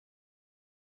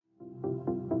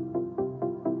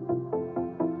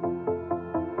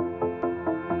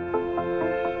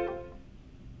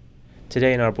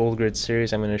Today in our BoldGrid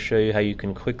series, I'm going to show you how you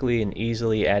can quickly and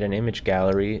easily add an image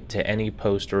gallery to any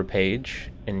post or page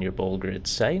in your BoldGrid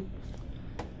site.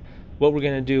 What we're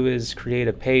going to do is create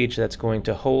a page that's going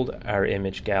to hold our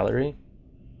image gallery.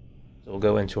 So we'll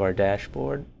go into our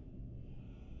dashboard.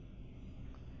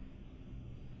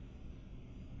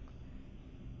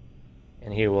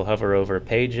 And here we'll hover over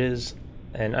Pages,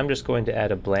 and I'm just going to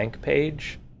add a blank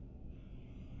page.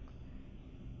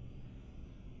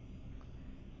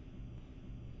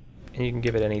 And you can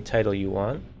give it any title you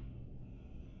want.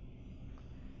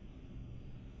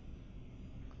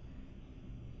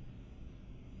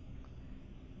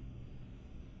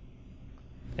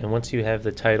 And once you have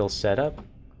the title set up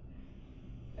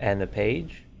and the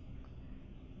page,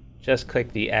 just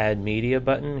click the Add Media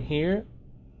button here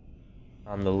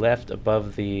on the left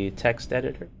above the text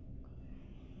editor.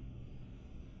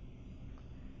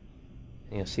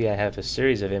 And you'll see I have a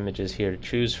series of images here to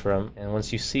choose from, and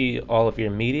once you see all of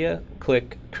your media,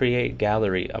 click Create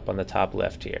Gallery up on the top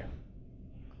left here.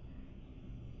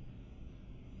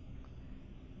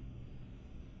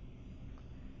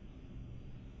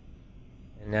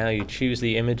 And now you choose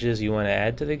the images you want to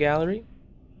add to the gallery.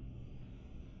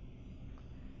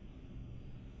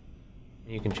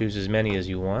 You can choose as many as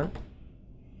you want.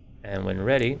 And when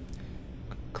ready,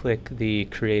 click the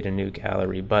Create a New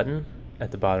Gallery button at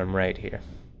the bottom right here.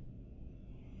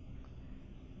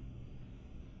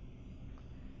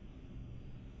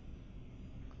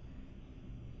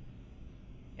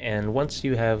 And once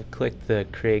you have clicked the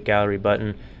Create Gallery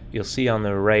button, you'll see on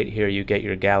the right here you get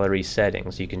your gallery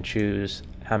settings. You can choose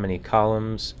how many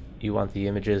columns you want the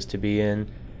images to be in.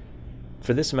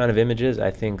 For this amount of images,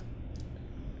 I think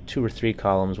 2 or 3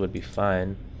 columns would be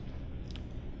fine.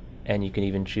 And you can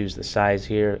even choose the size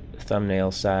here, thumbnail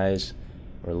size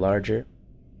or larger.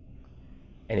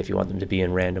 And if you want them to be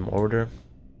in random order.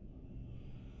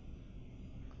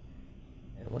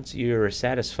 And once you're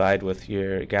satisfied with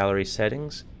your gallery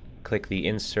settings, click the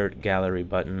Insert Gallery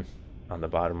button on the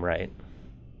bottom right.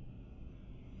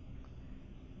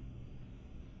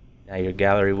 Now your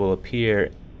gallery will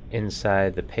appear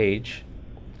inside the page,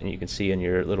 and you can see in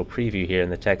your little preview here in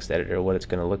the text editor what it's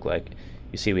going to look like.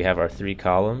 You see we have our 3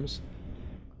 columns.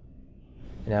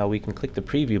 Now we can click the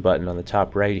preview button on the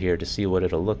top right here to see what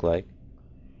it'll look like.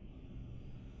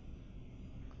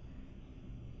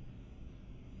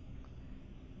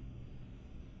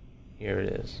 Here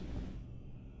it is.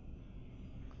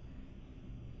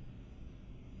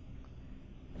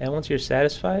 And once you're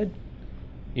satisfied,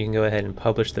 you can go ahead and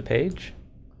publish the page.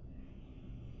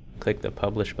 Click the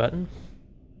Publish button.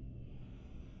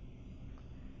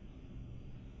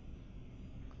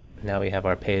 Now we have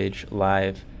our page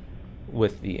live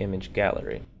with the image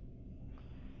gallery.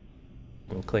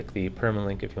 You can click the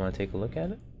permalink if you want to take a look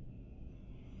at it.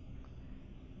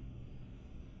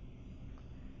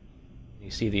 You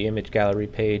see the image gallery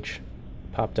page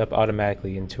popped up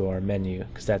automatically into our menu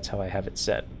because that's how I have it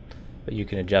set. But you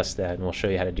can adjust that, and we'll show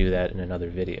you how to do that in another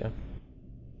video.